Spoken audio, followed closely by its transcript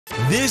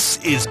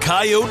This is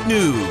Coyote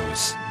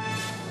News.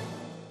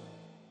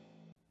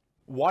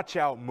 Watch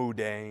out,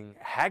 Moodang.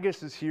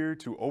 Haggis is here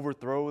to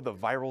overthrow the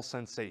viral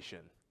sensation.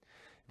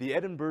 The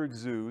Edinburgh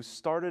Zoo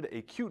started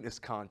a cuteness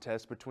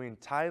contest between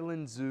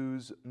Thailand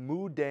Zoo's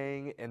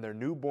Moodang and their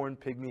newborn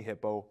pygmy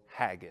hippo,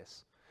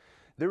 Haggis.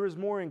 There is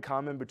more in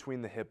common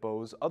between the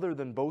hippos other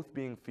than both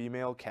being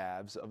female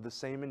calves of the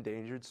same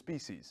endangered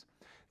species.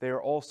 They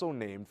are also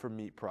named for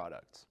meat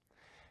products.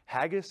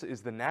 Haggis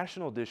is the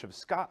national dish of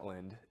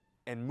Scotland,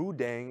 and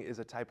Moodang is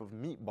a type of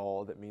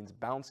meatball that means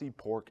bouncy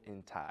pork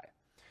in Thai.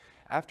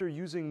 After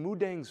using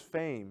Moodang's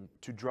fame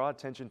to draw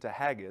attention to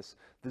Haggis,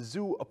 the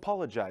zoo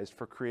apologized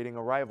for creating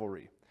a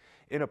rivalry.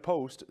 In a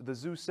post, the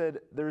zoo said,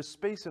 "There is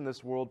space in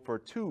this world for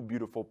two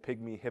beautiful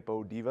pygmy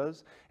hippo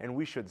divas, and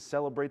we should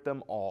celebrate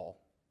them all."